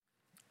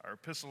Our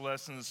epistle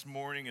lesson this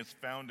morning is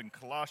found in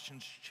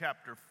Colossians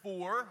chapter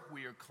 4.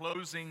 We are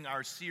closing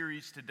our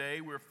series today.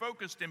 We're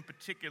focused in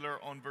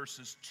particular on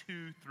verses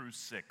 2 through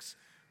 6,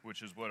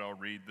 which is what I'll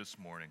read this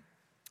morning.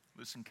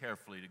 Listen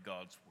carefully to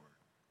God's word.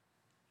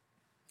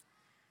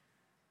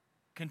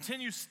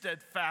 Continue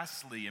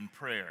steadfastly in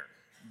prayer,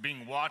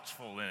 being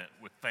watchful in it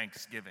with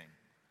thanksgiving.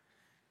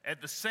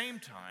 At the same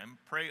time,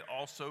 pray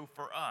also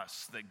for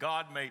us, that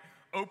God may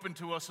open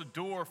to us a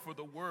door for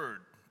the word,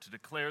 to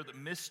declare the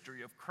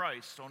mystery of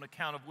Christ, on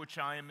account of which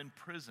I am in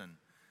prison,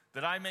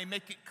 that I may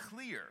make it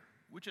clear,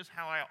 which is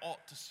how I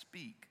ought to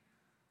speak.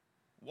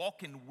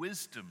 Walk in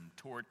wisdom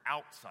toward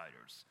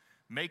outsiders,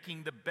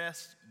 making the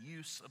best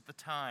use of the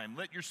time.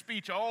 Let your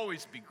speech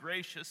always be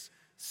gracious,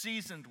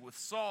 seasoned with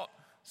salt,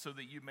 so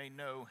that you may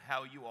know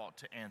how you ought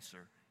to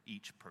answer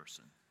each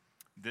person.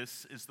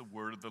 This is the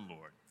word of the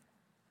Lord.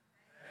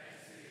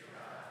 Thanks be to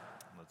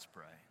God. Let's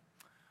pray.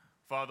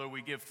 Father,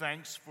 we give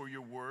thanks for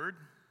your word.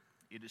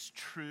 It is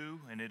true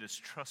and it is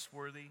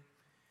trustworthy.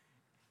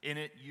 In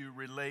it, you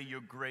relay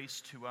your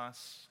grace to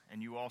us,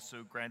 and you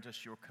also grant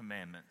us your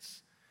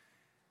commandments.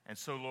 And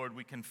so, Lord,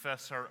 we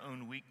confess our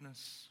own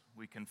weakness.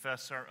 We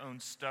confess our own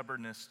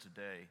stubbornness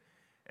today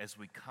as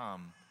we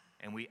come,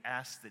 and we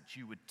ask that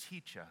you would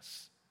teach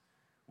us.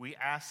 We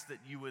ask that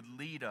you would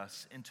lead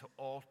us into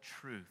all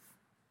truth.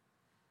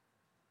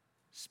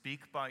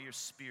 Speak by your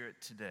Spirit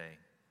today,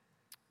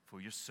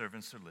 for your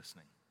servants are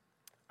listening.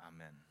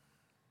 Amen.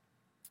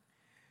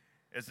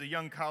 As a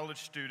young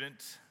college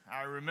student,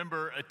 I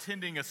remember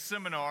attending a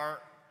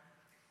seminar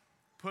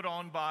put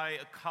on by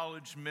a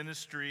college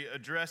ministry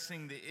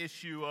addressing the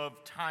issue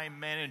of time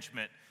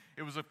management.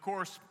 It was, of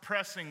course,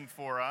 pressing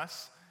for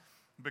us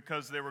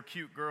because there were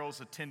cute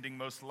girls attending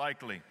most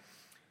likely.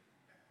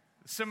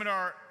 The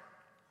seminar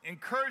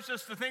encouraged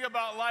us to think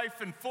about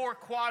life in 4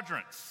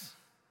 quadrants.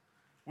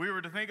 We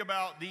were to think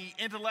about the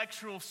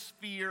intellectual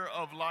sphere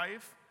of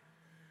life.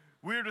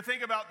 We were to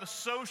think about the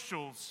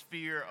social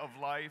sphere of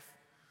life.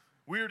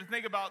 We are to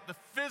think about the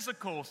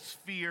physical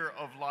sphere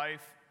of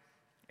life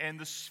and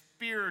the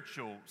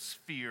spiritual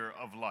sphere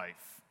of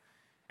life.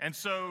 And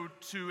so,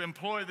 to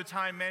employ the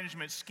time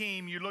management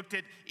scheme, you looked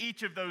at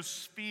each of those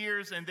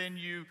spheres and then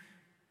you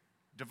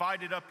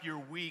divided up your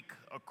week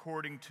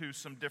according to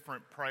some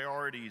different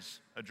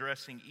priorities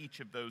addressing each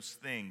of those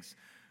things.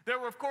 There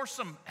were, of course,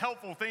 some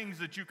helpful things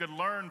that you could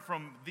learn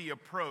from the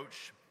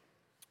approach,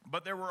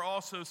 but there were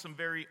also some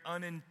very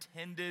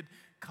unintended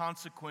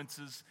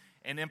consequences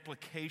and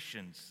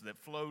implications that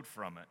flowed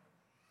from it.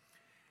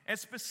 And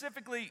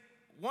specifically,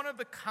 one of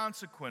the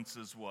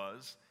consequences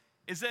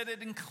is that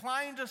it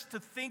inclined us to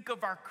think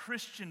of our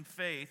Christian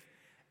faith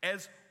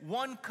as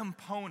one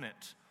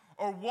component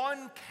or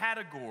one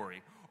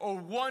category or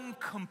one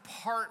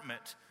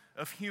compartment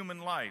of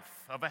human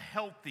life, of a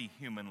healthy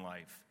human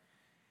life.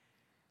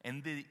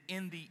 And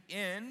in the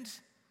end,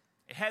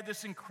 it had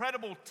this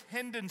incredible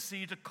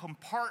tendency to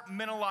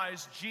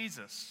compartmentalize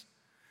Jesus,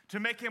 to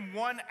make him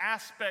one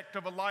aspect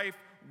of a life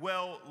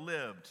well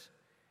lived.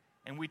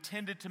 And we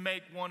tended to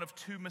make one of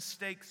 2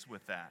 mistakes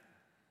with that.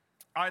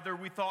 Either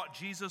we thought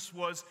Jesus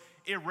was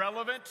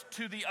irrelevant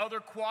to the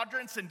other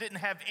quadrants and didn't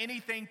have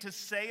anything to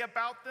say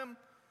about them,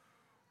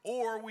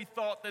 or we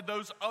thought that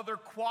those other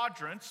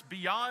quadrants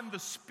beyond the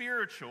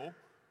spiritual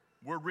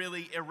were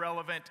really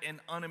irrelevant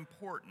and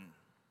unimportant.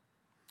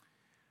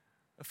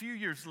 A few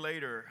years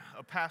later,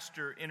 a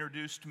pastor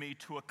introduced me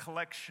to a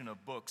collection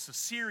of books, a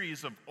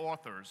series of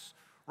authors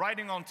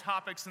writing on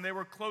topics, and they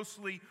were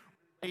closely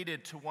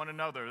related to one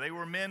another. They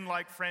were men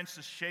like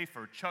Francis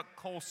Schaeffer, Chuck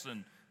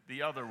Colson,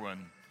 the other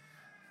one,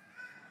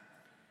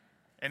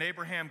 and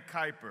Abraham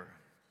Kuyper.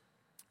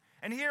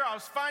 And here I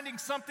was finding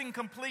something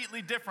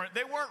completely different.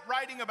 They weren't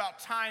writing about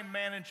time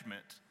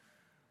management,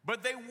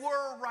 but they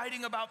were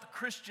writing about the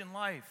Christian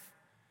life.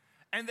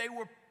 And they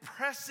were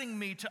pressing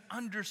me to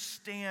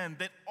understand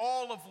that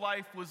all of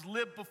life was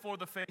lived before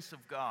the face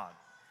of God.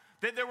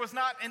 That there was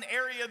not an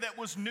area that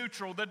was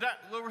neutral, that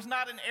there was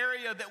not an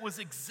area that was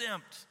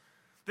exempt,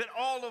 that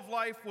all of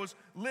life was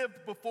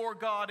lived before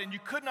God, and you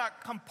could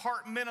not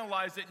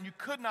compartmentalize it, and you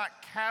could not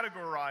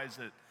categorize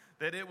it,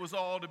 that it was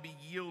all to be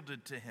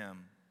yielded to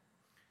him.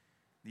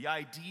 The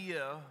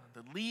idea,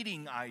 the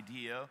leading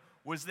idea,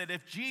 was that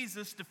if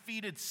Jesus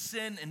defeated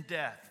sin and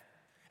death,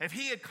 if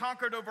he had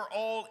conquered over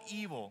all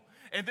evil,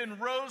 and then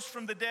rose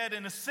from the dead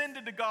and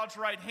ascended to God's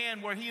right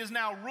hand, where he is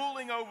now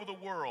ruling over the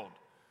world,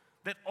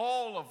 that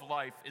all of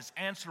life is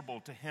answerable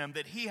to him,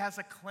 that he has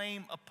a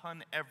claim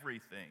upon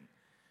everything,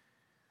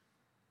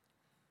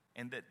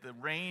 and that the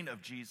reign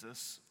of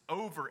Jesus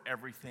over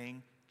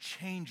everything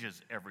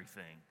changes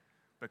everything,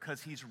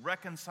 because he's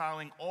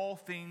reconciling all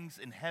things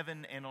in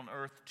heaven and on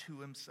earth to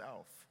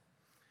himself.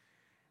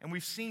 And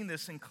we've seen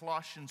this in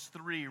Colossians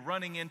 3,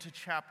 running into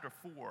chapter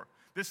 4.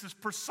 This is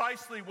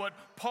precisely what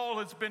Paul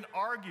has been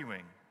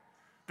arguing,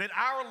 that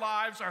our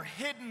lives are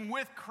hidden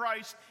with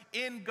Christ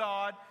in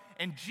God,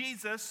 and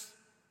Jesus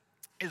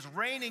is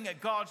reigning at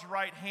God's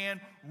right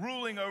hand,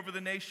 ruling over the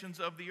nations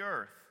of the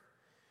earth.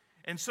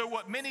 And so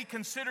what many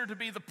consider to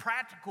be the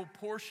practical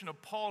portion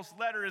of Paul's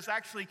letter is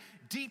actually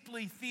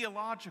deeply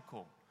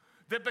theological.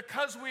 That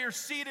because we are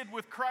seated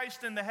with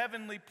Christ in the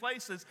heavenly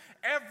places,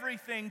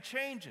 everything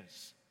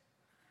changes.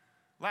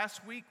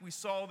 Last week we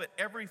saw that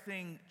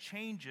everything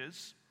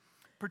changes,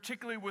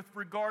 particularly with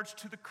regards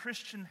to the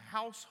Christian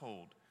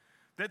household,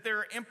 that there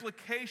are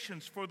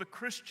implications for the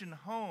Christian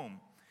home,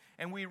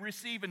 and we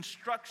receive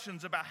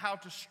instructions about how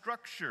to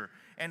structure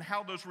and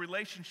how those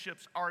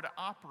relationships are to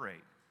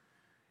operate.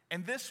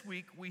 And this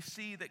week we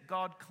see that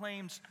God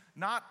claims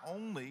not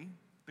only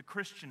the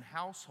Christian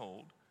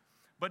household,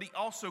 but he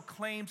also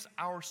claims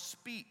our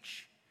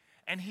speech,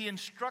 and he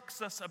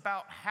instructs us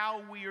about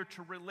how we are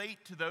to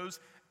relate to those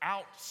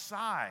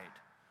outside,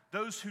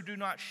 those who do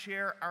not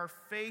share our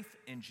faith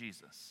in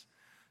Jesus.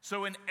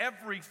 So in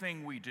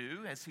everything we do,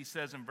 as he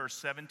says in verse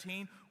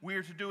 17, we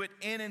are to do it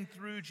in and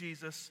through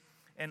Jesus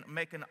and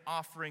make an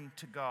offering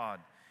to God.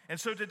 And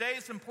so today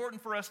it's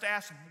important for us to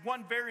ask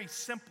one very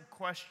simple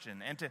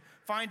question and to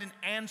find an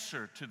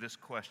answer to this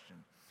question.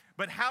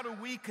 But how do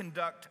we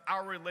conduct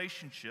our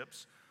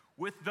relationships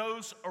with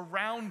those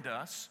around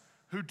us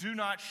who do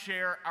not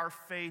share our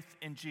faith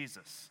in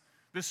Jesus?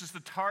 This is the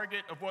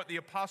target of what the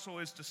apostle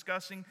is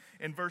discussing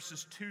in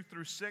verses 2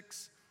 through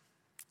 6.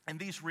 And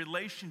these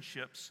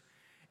relationships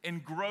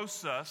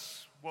engross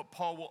us, what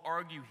Paul will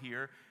argue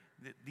here,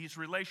 that these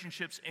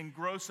relationships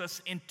engross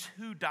us in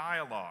two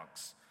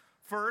dialogues.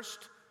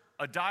 First,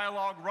 a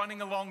dialogue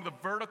running along the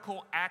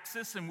vertical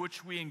axis in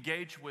which we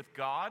engage with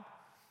God.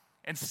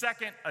 And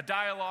second, a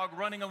dialogue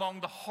running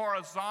along the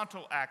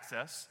horizontal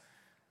axis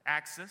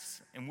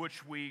in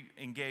which we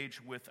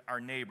engage with our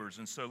neighbors.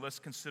 And so let's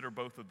consider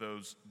both of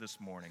those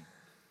this morning.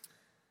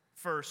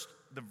 First,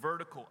 the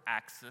vertical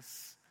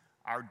axis,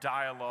 our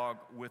dialogue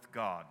with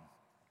God.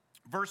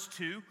 Verse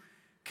 2,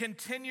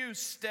 continue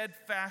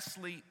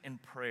steadfastly in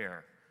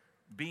prayer,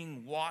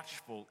 being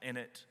watchful in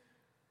it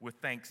with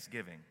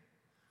thanksgiving.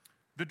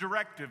 The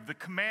directive, the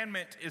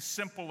commandment is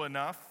simple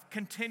enough.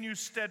 Continue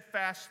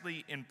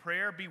steadfastly in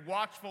prayer, be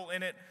watchful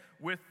in it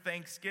with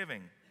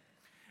thanksgiving.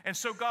 And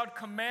so God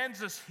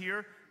commands us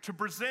here to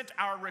present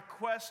our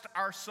request,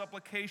 our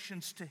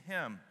supplications to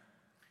him.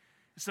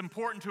 It's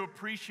important to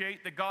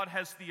appreciate that God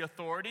has the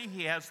authority,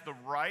 he has the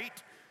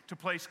right to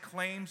place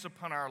claims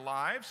upon our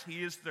lives.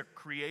 He is the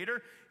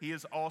creator, he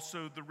is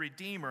also the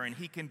redeemer, and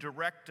he can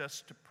direct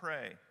us to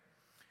pray.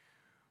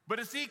 But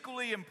it's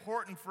equally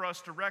important for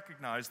us to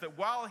recognize that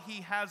while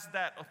he has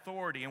that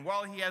authority and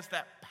while he has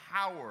that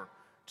power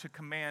to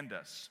command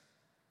us,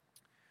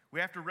 we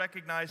have to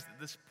recognize that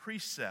this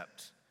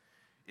precept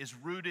is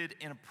rooted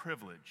in a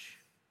privilege.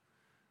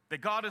 That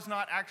God is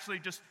not actually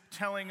just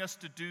telling us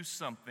to do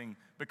something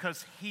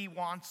because he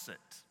wants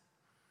it,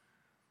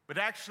 but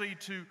actually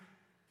to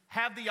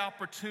have the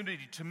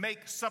opportunity to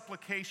make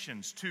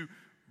supplications, to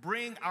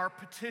bring our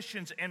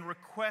petitions and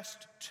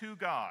requests to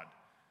God.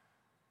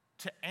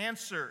 To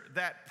answer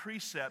that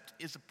precept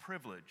is a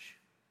privilege.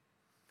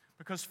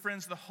 Because,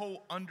 friends, the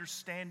whole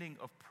understanding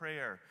of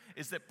prayer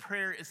is that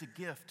prayer is a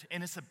gift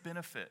and it's a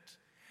benefit.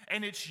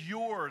 And it's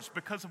yours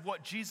because of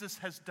what Jesus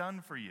has done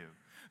for you.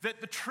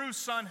 That the true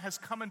Son has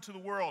come into the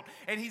world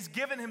and he's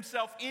given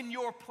himself in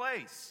your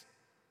place.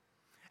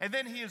 And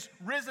then he has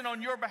risen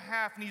on your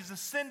behalf and he's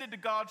ascended to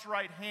God's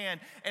right hand.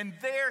 And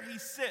there he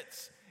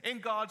sits in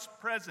God's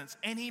presence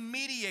and he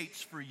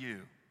mediates for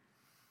you.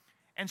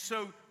 And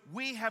so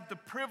we have the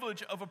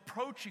privilege of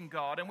approaching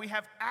God and we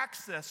have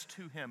access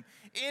to him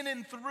in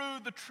and through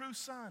the true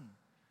Son.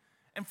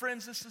 And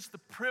friends, this is the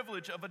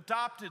privilege of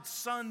adopted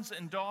sons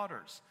and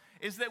daughters,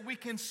 is that we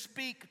can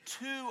speak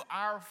to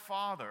our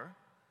Father,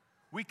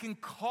 we can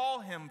call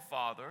him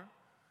Father,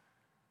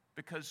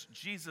 because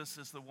Jesus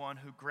is the one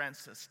who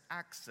grants us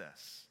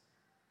access.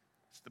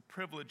 It's the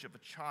privilege of a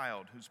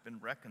child who's been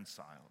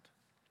reconciled.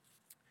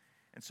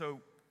 And so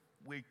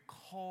we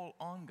call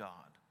on God.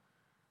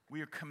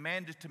 We are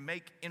commanded to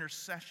make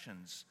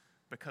intercessions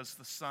because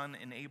the Son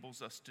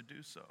enables us to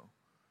do so.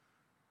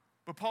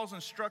 But Paul's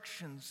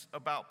instructions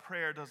about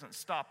prayer doesn't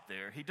stop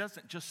there. He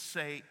doesn't just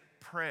say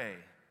pray.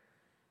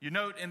 You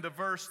note in the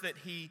verse that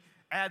he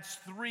adds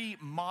 3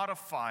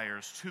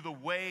 modifiers to the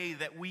way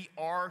that we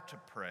are to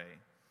pray.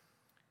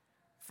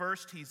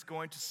 First, he's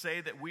going to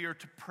say that we are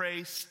to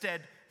pray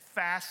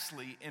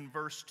steadfastly in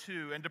verse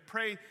 2. And to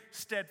pray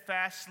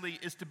steadfastly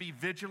is to be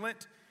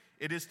vigilant,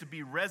 it is to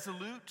be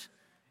resolute,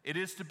 it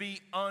is to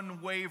be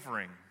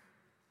unwavering.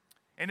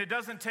 And it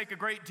doesn't take a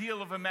great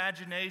deal of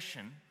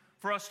imagination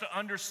for us to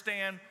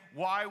understand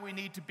why we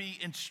need to be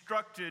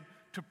instructed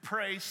to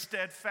pray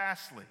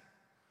steadfastly.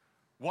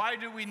 Why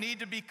do we need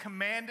to be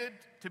commanded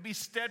to be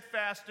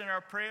steadfast in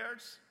our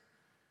prayers?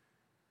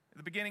 At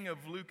the beginning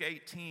of Luke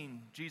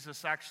 18,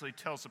 Jesus actually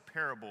tells a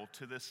parable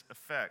to this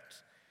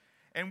effect.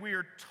 And we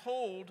are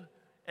told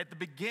at the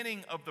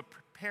beginning of the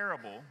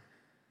parable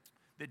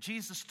that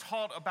Jesus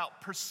taught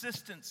about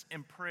persistence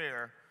in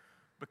prayer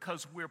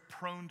because we're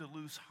prone to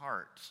lose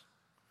heart.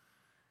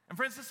 And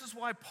friends, this is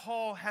why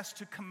Paul has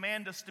to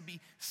command us to be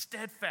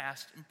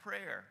steadfast in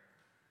prayer.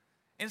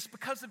 And it's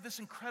because of this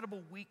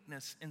incredible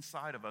weakness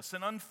inside of us,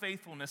 an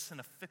unfaithfulness and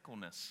a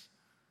fickleness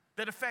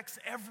that affects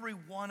every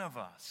one of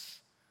us,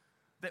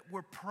 that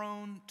we're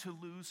prone to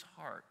lose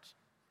heart.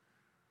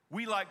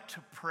 We like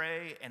to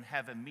pray and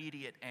have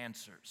immediate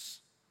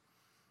answers.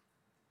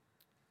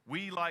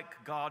 We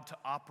like God to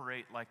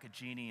operate like a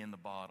genie in the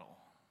bottle.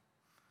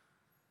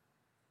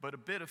 But a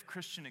bit of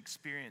Christian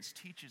experience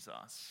teaches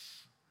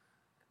us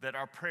that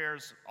our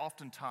prayers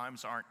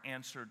oftentimes aren't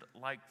answered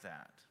like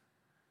that.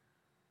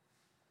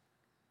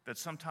 That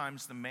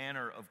sometimes the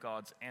manner of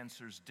God's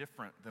answer is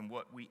different than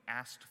what we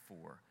asked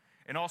for.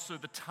 And also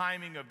the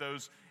timing of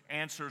those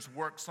answers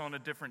works on a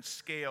different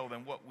scale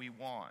than what we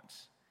want.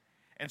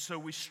 And so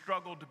we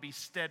struggle to be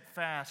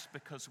steadfast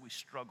because we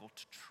struggle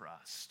to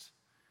trust.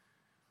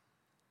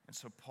 And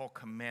so Paul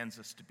commands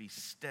us to be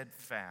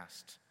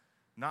steadfast,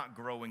 not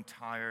growing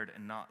tired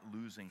and not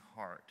losing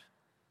heart.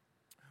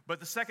 But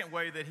the second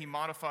way that he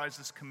modifies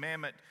this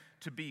commandment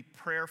to be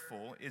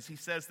prayerful is he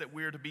says that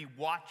we're to be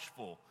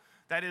watchful.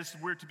 That is,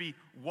 we're to be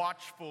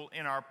watchful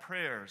in our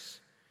prayers.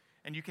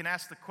 And you can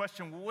ask the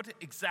question, well, what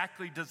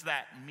exactly does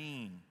that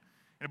mean?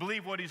 And I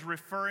believe what he's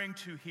referring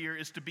to here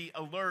is to be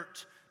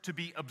alert, to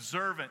be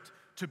observant,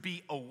 to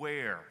be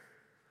aware.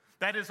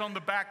 That is on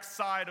the back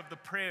side of the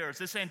prayers.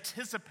 It's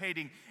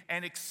anticipating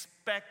and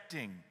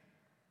expecting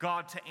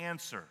God to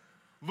answer.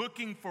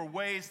 Looking for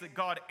ways that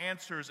God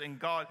answers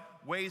and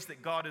ways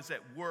that God is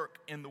at work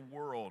in the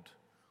world.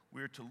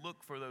 We're to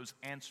look for those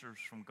answers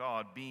from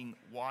God, being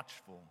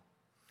watchful.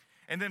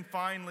 And then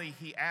finally,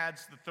 he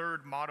adds the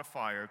third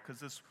modifier, because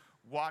this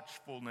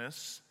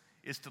watchfulness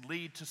is to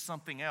lead to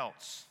something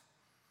else.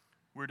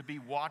 We're to be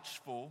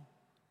watchful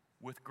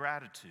with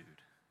gratitude.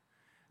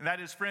 And that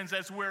is, friends,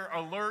 as we're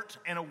alert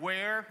and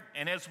aware,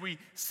 and as we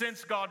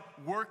sense God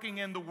working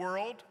in the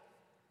world,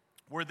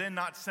 we're then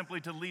not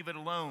simply to leave it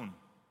alone,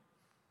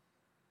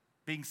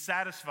 being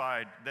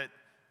satisfied that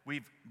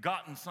we've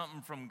gotten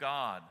something from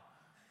God,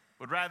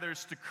 but rather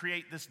it's to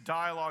create this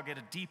dialogue at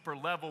a deeper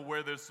level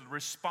where there's the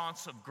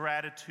response of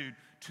gratitude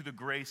to the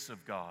grace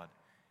of God,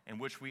 in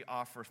which we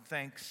offer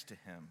thanks to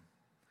Him.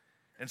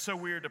 And so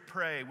we are to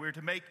pray, we're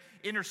to make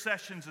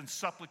intercessions and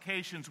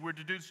supplications, we're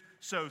to do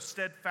so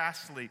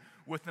steadfastly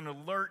with an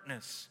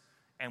alertness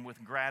and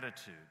with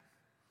gratitude.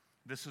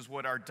 This is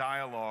what our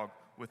dialogue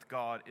with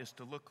God is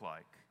to look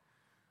like.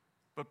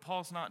 But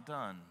Paul's not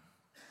done.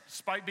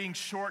 Despite being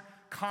short,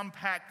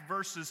 compact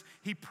verses,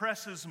 he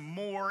presses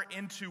more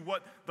into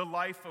what the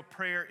life of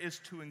prayer is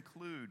to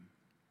include.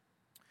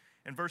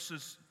 In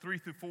verses 3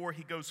 through 4,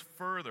 he goes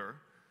further,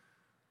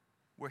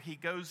 where he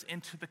goes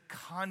into the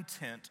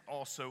content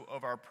also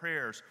of our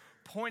prayers,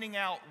 pointing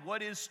out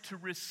what is to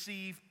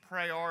receive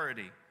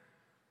priority.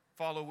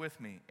 Follow with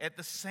me. At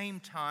the same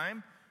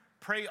time,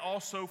 pray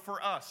also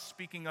for us,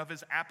 speaking of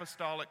his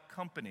apostolic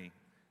company,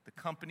 the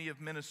company of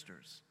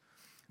ministers,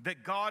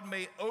 that God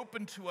may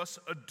open to us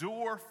a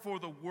door for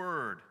the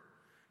word,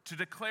 to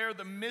declare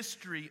the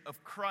mystery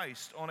of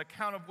Christ, on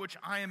account of which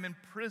I am in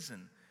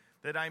prison,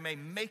 that I may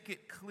make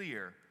it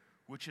clear,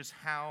 which is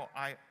how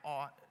I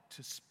ought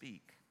to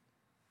speak.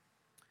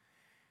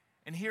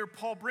 And here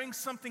Paul brings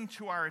something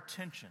to our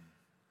attention,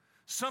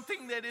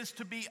 something that is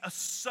to be a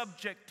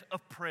subject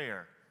of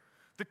prayer,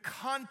 the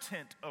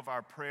content of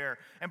our prayer,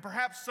 and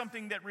perhaps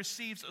something that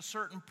receives a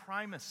certain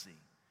primacy.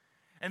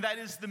 And that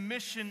is the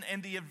mission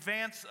and the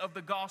advance of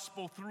the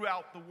gospel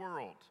throughout the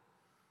world.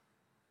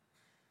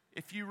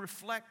 If you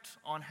reflect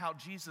on how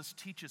Jesus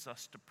teaches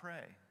us to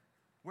pray,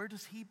 where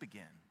does he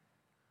begin?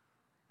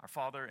 Our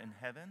Father in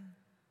heaven,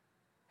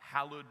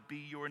 hallowed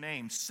be your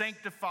name.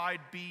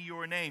 Sanctified be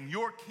your name.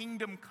 Your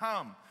kingdom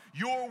come.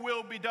 Your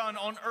will be done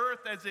on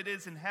earth as it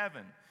is in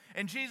heaven.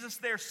 And Jesus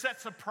there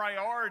sets a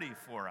priority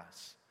for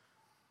us.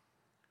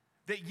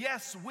 That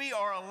yes, we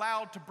are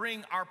allowed to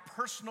bring our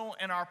personal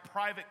and our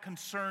private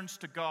concerns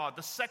to God.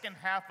 The second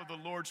half of the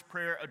Lord's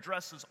Prayer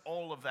addresses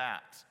all of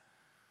that.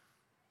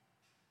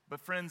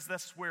 But friends,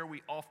 that's where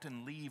we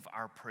often leave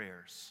our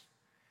prayers.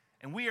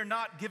 And we are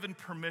not given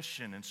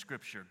permission in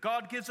Scripture.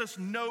 God gives us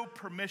no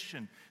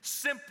permission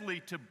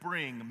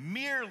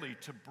merely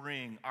to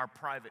bring our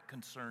private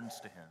concerns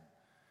to Him.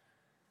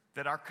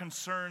 That our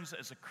concerns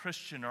as a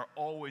Christian are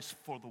always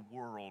for the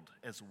world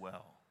as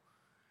well.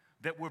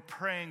 That we're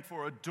praying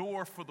for a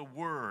door for the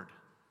Word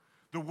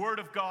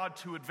of God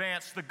to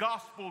advance, the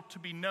gospel to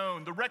be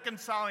known, the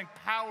reconciling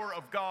power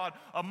of God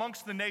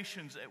amongst the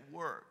nations at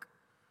work.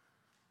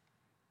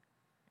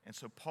 And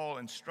so Paul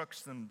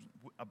instructs them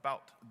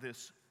about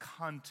this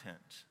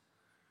content,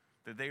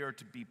 that they are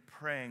to be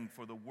praying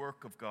for the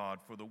work of God,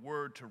 for the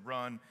Word to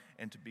run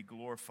and to be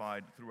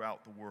glorified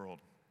throughout the world.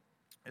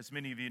 As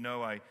many of you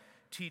know, I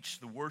teach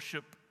the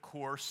worship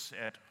course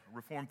at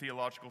Reformed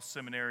Theological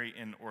Seminary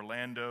in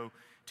Orlando,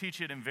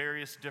 teach it in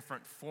various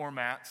different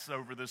formats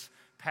over this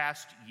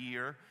past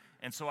year,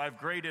 and so I've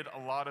graded a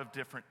lot of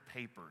different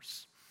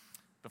papers.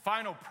 The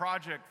final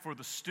project for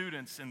the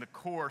students in the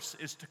course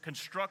is to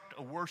construct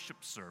a worship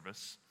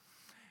service,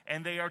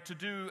 and they are to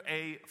do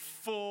a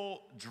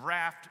full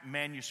draft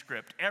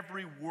manuscript.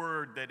 Every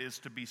word that is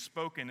to be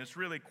spoken is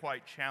really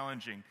quite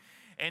challenging.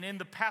 And in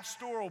the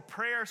pastoral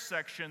prayer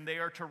section, they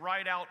are to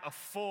write out a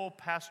full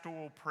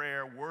pastoral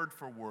prayer word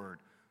for word,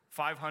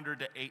 500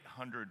 to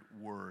 800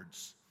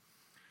 words.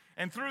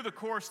 And through the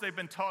course, they've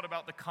been taught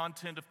about the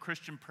content of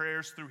Christian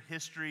prayers through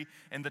history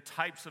and the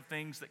types of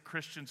things that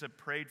Christians have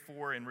prayed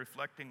for in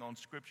reflecting on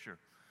Scripture.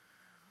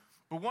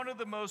 But one of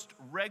the most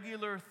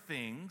regular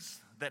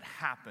things that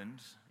happened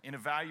in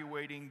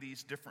evaluating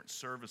these different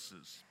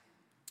services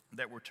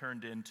that were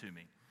turned in to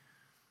me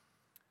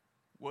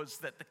was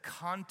that the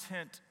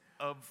content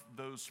of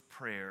those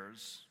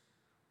prayers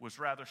was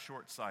rather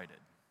short-sighted.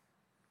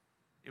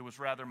 It was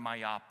rather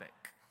myopic.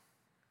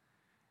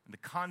 And the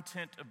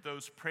content of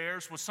those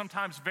prayers was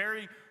sometimes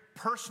very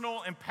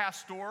personal and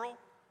pastoral,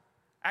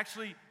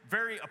 actually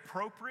very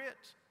appropriate,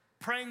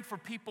 praying for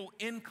people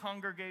in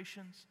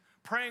congregations,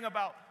 praying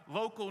about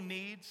local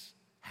needs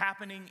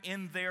happening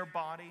in their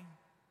body.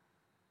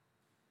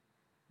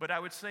 But I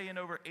would say in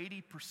over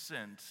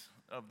 80%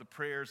 of the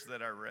prayers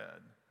that I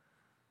read,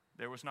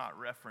 there was not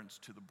reference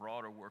to the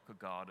broader work of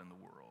God in the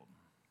world.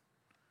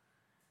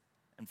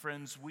 And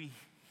friends, we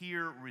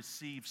here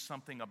receive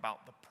something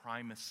about the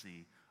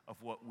primacy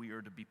of what we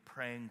are to be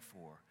praying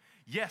for.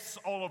 Yes,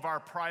 all of our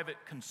private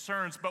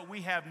concerns, but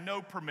we have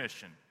no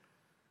permission.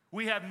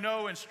 We have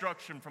no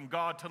instruction from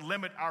God to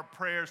limit our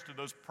prayers to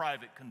those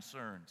private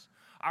concerns.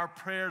 Our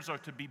prayers are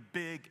to be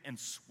big and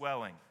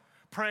swelling,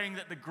 praying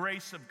that the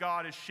grace of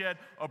God is shed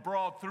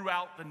abroad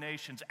throughout the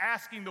nations,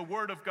 asking the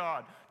word of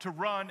God to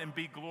run and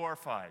be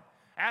glorified,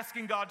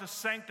 asking God to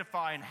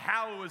sanctify and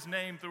hallow his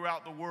name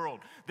throughout the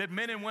world, that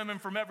men and women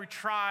from every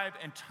tribe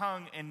and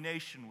tongue and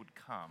nation would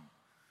come.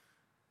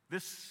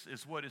 This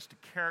is what is to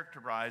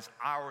characterize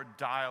our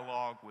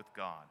dialogue with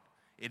God.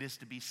 It is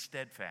to be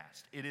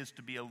steadfast. It is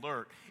to be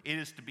alert. It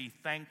is to be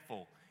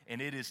thankful.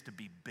 And it is to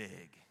be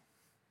big.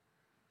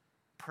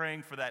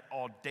 Praying for that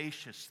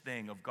audacious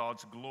thing of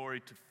God's glory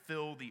to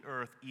fill the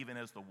earth even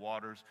as the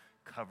waters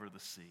cover the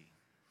sea.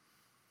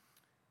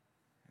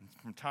 And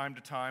from time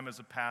to time as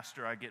a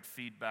pastor, I get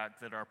feedback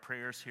that our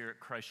prayers here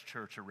at Christ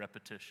Church are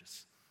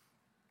repetitious.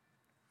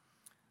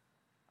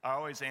 I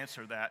always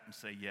answer that and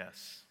say,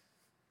 yes.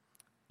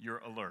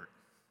 You're alert,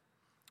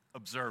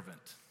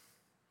 observant.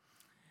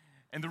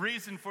 And the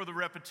reason for the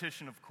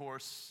repetition, of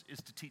course, is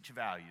to teach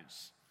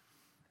values.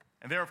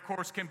 And there, of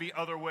course, can be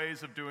other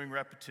ways of doing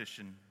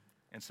repetition,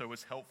 and so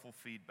it's helpful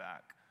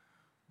feedback.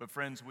 But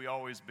friends, we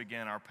always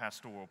begin our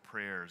pastoral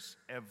prayers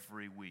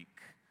every week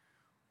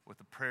with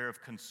a prayer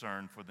of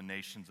concern for the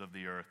nations of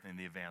the earth in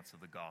the advance of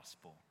the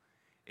gospel.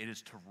 It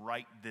is to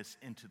write this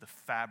into the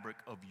fabric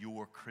of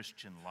your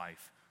Christian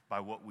life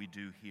by what we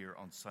do here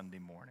on Sunday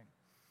morning.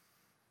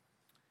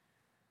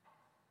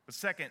 But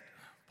second,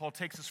 Paul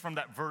takes us from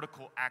that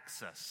vertical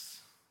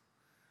axis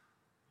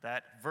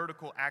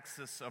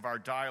of our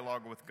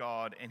dialogue with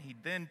God, and he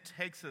then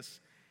takes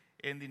us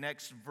in the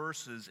next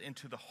verses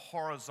into the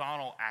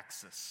horizontal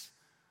axis,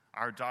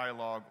 our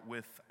dialogue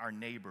with our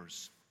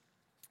neighbors.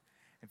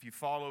 If you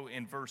follow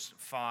in verse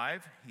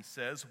 5, he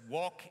says,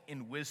 walk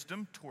in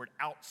wisdom toward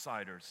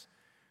outsiders,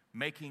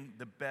 making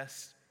the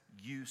best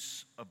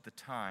use of the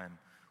time.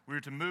 We're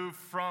to move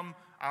from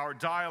our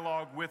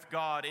dialogue with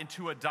God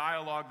into a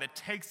dialogue that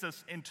takes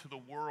us into the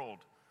world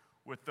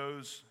with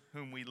those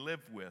whom we live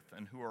with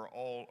and who are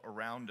all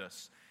around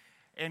us.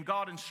 And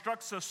God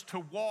instructs us to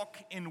walk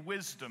in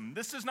wisdom.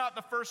 This is not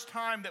the first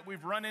time that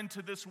we've run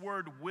into this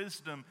word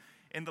wisdom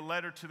in the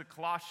letter to the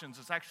Colossians.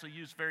 It's actually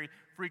used very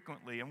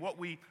frequently. And what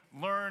we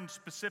learned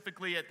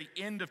specifically at the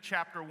end of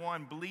chapter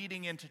 1,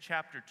 bleeding into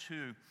chapter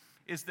 2,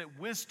 is that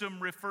wisdom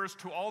refers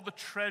to all the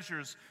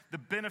treasures, the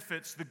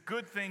benefits, the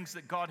good things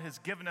that God has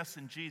given us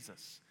in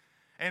Jesus.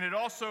 And it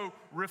also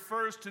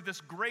refers to this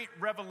great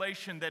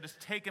revelation that has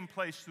taken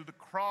place through the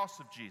cross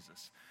of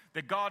Jesus,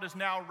 that God is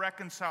now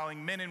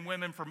reconciling men and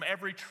women from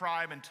every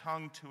tribe and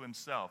tongue to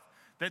himself,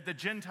 that the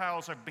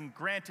Gentiles have been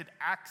granted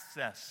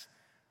access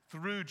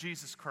through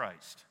Jesus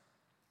Christ.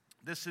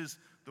 This is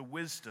the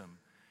wisdom.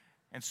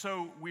 And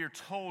so we are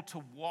told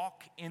to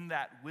walk in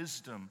that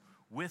wisdom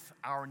with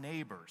our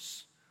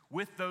neighbors,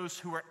 with those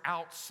who are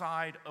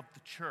outside of the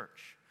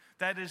church.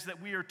 That is,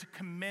 that we are to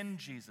commend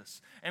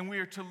Jesus, and we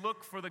are to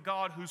look for the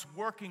God who's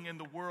working in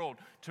the world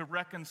to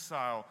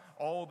reconcile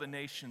all the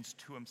nations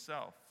to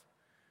himself.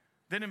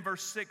 Then in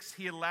verse 6,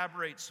 he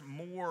elaborates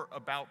more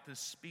about this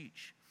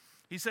speech.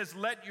 He says,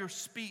 let your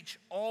speech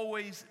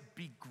always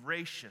be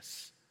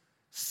gracious,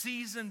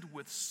 seasoned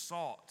with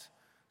salt,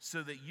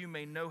 so that you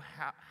may know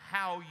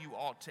how you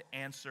ought to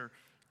answer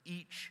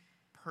each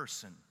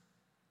person.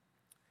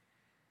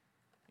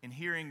 In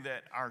hearing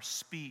that our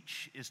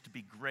speech is to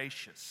be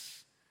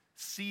gracious,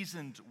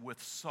 seasoned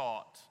with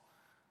salt,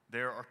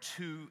 there are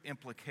two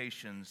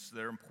implications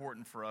that are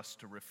important for us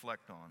to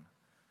reflect on.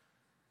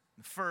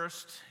 The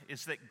first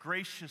is that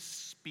gracious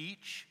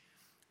speech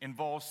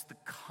involves the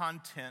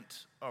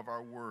content of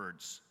our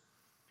words.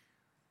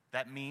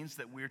 That means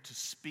that we're to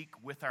speak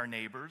with our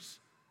neighbors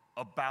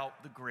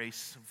about the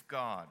grace of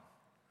God.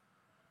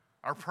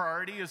 Our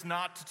priority is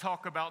not to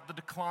talk about the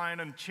decline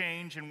and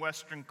change in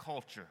Western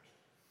culture.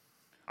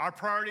 Our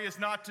priority is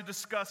not to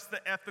discuss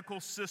the ethical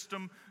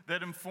system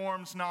that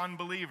informs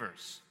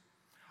non-believers.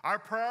 Our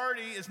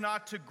priority is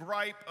not to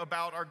gripe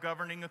about our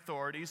governing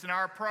authorities, and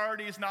our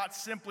priority is not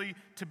simply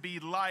to be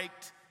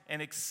liked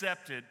and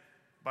accepted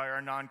by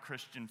our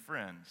non-Christian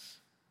friends.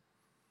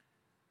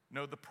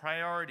 No, the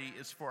priority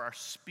is for our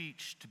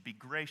speech to be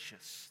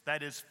gracious,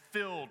 that is,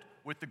 filled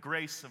with the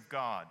grace of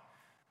God.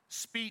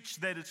 Speech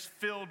that is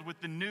filled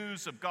with the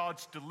news of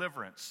God's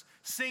deliverance.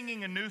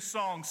 Singing a new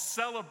song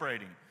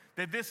celebrating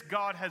that this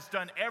God has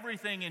done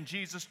everything in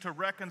Jesus to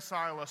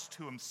reconcile us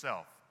to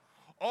himself.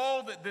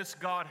 All that this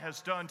God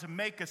has done to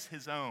make us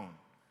his own.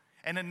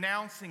 And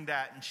announcing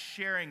that and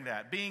sharing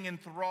that, being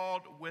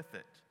enthralled with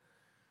it.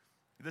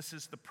 This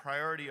is the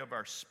priority of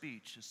our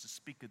speech, is to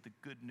speak of the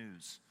good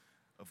news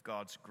of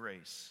God's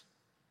grace.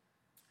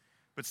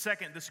 But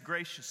second, this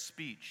gracious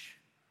speech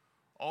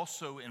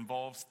also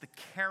involves the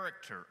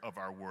character of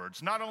our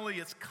words. Not only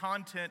its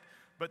content,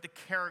 but the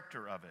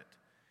character of it.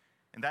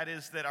 And that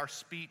is that our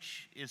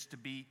speech is to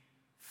be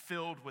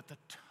filled with a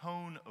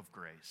tone of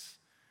grace.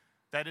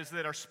 That is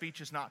that our speech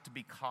is not to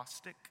be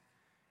caustic,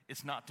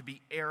 it's not to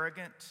be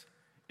arrogant,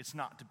 it's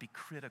not to be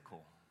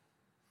critical.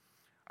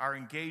 Our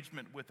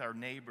engagement with our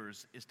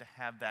neighbors is to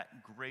have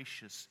that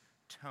gracious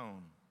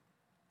tone.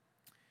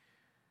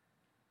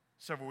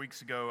 Several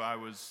weeks ago, I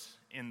was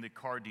in the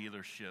car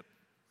dealership.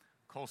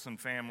 Colson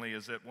family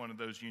is at one of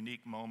those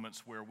unique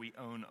moments where we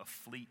own a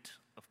fleet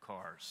of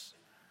cars.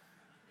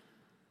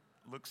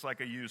 Looks like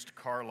a used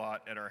car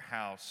lot at our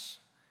house.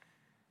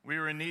 We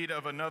were in need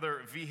of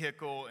another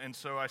vehicle, and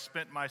so I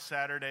spent my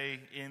Saturday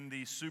in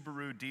the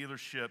Subaru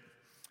dealership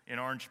in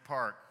Orange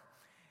Park.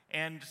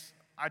 And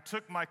I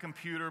took my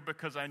computer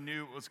because I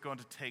knew it was going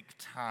to take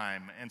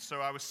time. And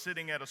so I was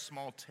sitting at a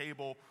small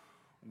table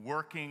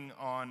working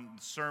on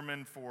the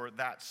sermon for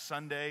that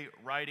Sunday,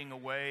 writing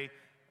away,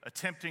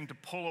 attempting to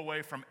pull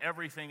away from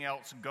everything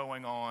else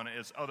going on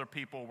as other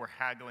people were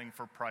haggling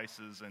for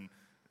prices and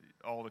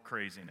all the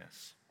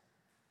craziness.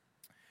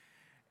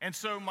 And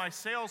so my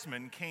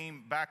salesman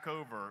came back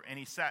over and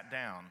he sat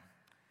down.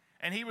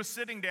 And he was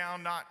sitting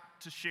down not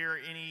to share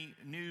any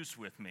news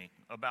with me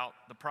about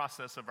the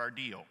process of our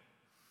deal.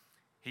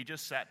 He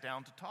just sat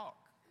down to talk.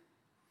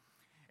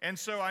 And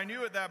so I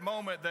knew at that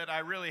moment that I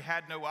really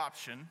had no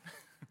option.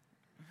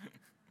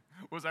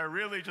 Was I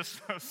really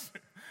just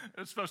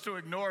supposed to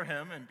ignore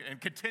him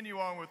and continue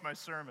on with my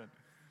sermon?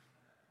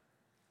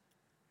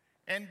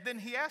 And then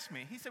he asked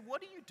me, he said,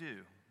 "What do you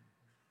do?"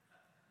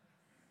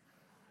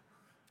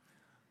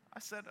 I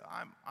said,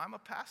 I'm a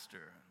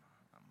pastor.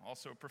 I'm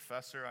also a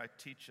professor. I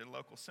teach at a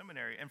local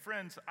seminary. And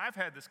friends, I've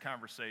had this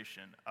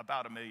conversation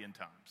about 1,000,000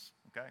 times,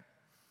 okay?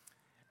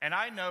 And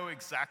I know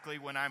exactly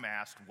when I'm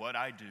asked what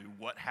I do,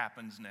 what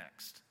happens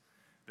next.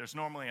 There's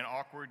normally an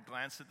awkward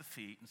glance at the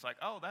feet. And it's like,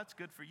 "Oh, that's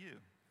good for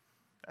you.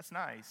 That's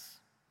nice."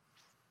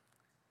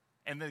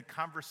 And the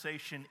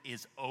conversation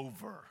is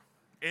over.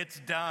 It's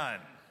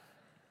done.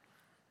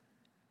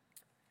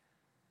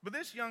 But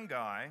this young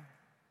guy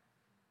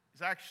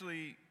is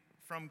actually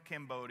from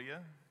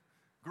Cambodia,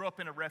 grew up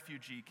in a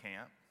refugee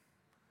camp.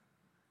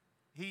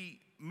 He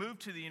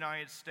moved to the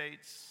United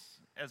States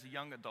as a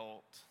young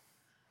adult.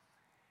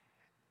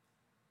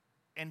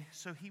 And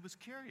so he was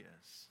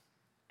curious.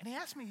 And he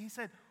asked me, he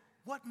said,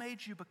 "What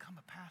made you become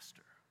a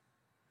pastor?"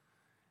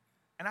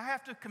 And I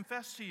have to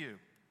confess to you,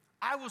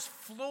 I was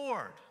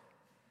floored.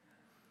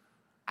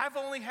 I've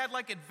only had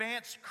like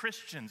advanced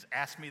Christians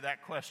ask me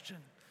that question.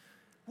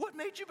 What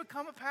made you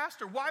become a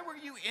pastor? Why were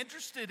you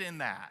interested in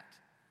that?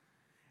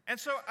 And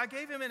so I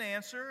gave him an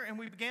answer, and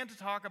we began to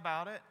talk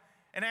about it,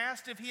 and I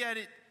asked if he had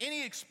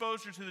any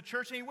exposure to the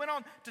church. And he went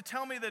on to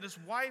tell me that his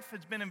wife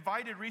has been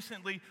invited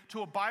recently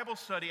to a Bible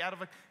study out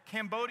of a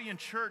Cambodian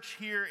church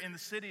here in the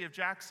city of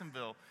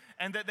Jacksonville,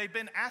 and that they've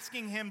been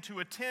asking him to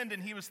attend,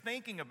 and he was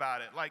thinking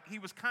about it. Like, he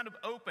was kind of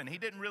open. He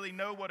didn't really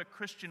know what a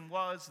Christian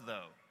was,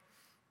 though.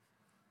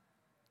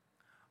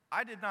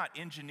 I did not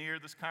engineer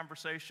this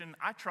conversation.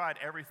 I tried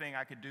everything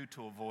I could do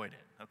to avoid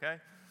it, okay?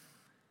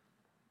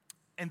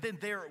 And then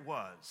there it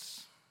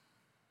was.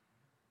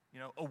 You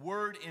know, a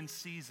word in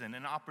season,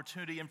 an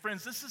opportunity. And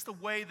friends, this is the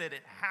way that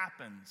it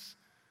happens.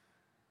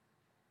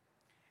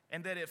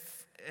 And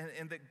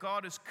that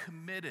God is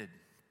committed.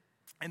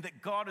 And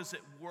that God is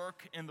at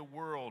work in the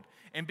world.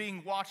 And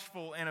being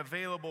watchful and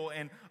available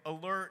and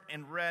alert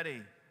and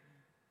ready.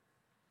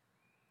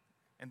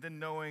 And then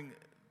knowing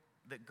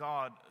that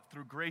God,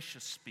 through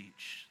gracious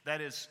speech,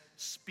 that is,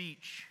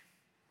 speech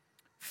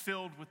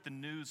filled with the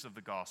news of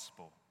the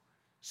gospel,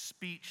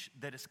 speech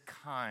that is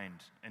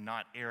kind and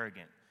not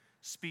arrogant,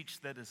 speech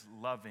that is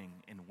loving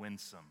and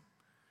winsome,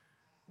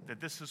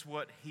 that this is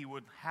what he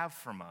would have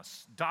from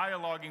us,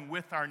 dialoguing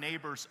with our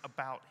neighbors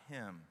about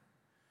him.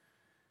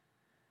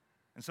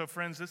 And so,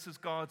 friends, this is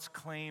God's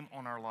claim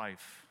on our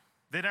life,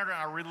 that in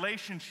our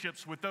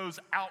relationships with those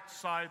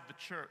outside the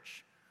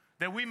church,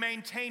 that we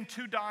maintain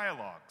two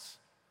dialogues.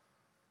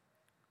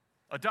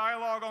 A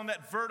dialogue on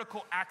that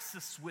vertical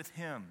axis with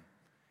him,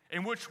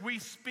 in which we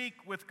speak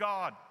with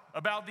God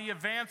about the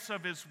advance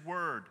of his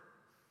word,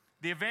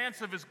 the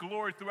advance of his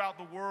glory throughout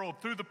the world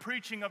through the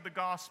preaching of the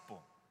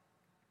gospel,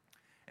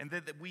 and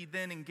that we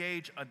then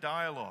engage a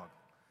dialogue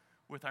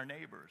with our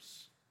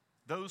neighbors,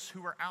 those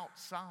who are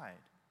outside,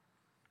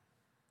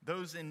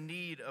 those in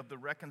need of the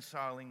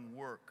reconciling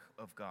work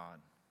of God.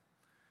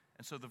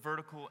 And so the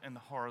vertical and the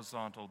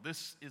horizontal,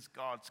 this is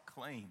God's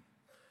claim.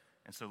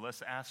 And so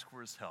let's ask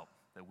for his help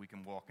that we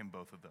can walk in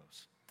both of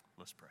those.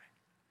 Let's pray.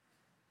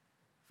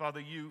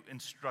 Father, you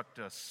instruct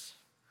us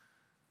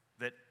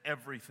that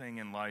everything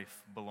in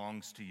life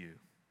belongs to you,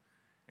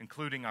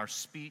 including our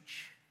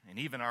speech and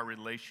even our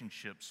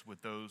relationships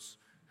with those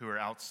who are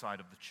outside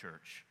of the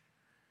church.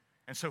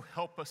 And so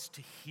help us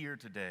to hear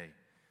today.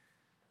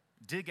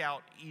 Dig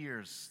out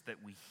ears that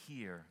we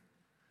hear,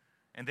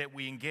 and that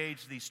we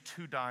engage these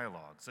two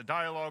dialogues, a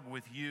dialogue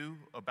with you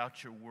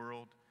about your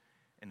world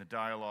and a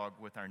dialogue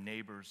with our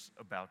neighbors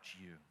about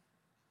you.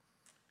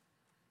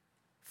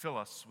 Fill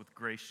us with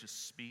gracious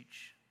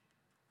speech.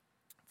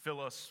 Fill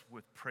us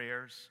with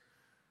prayers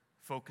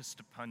focused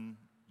upon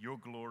your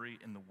glory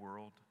in the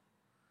world.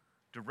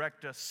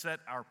 Direct us, set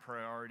our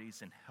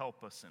priorities, and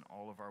help us in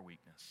all of our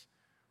weakness.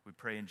 We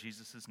pray in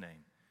Jesus'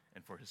 name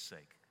and for his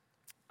sake.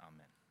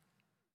 Amen.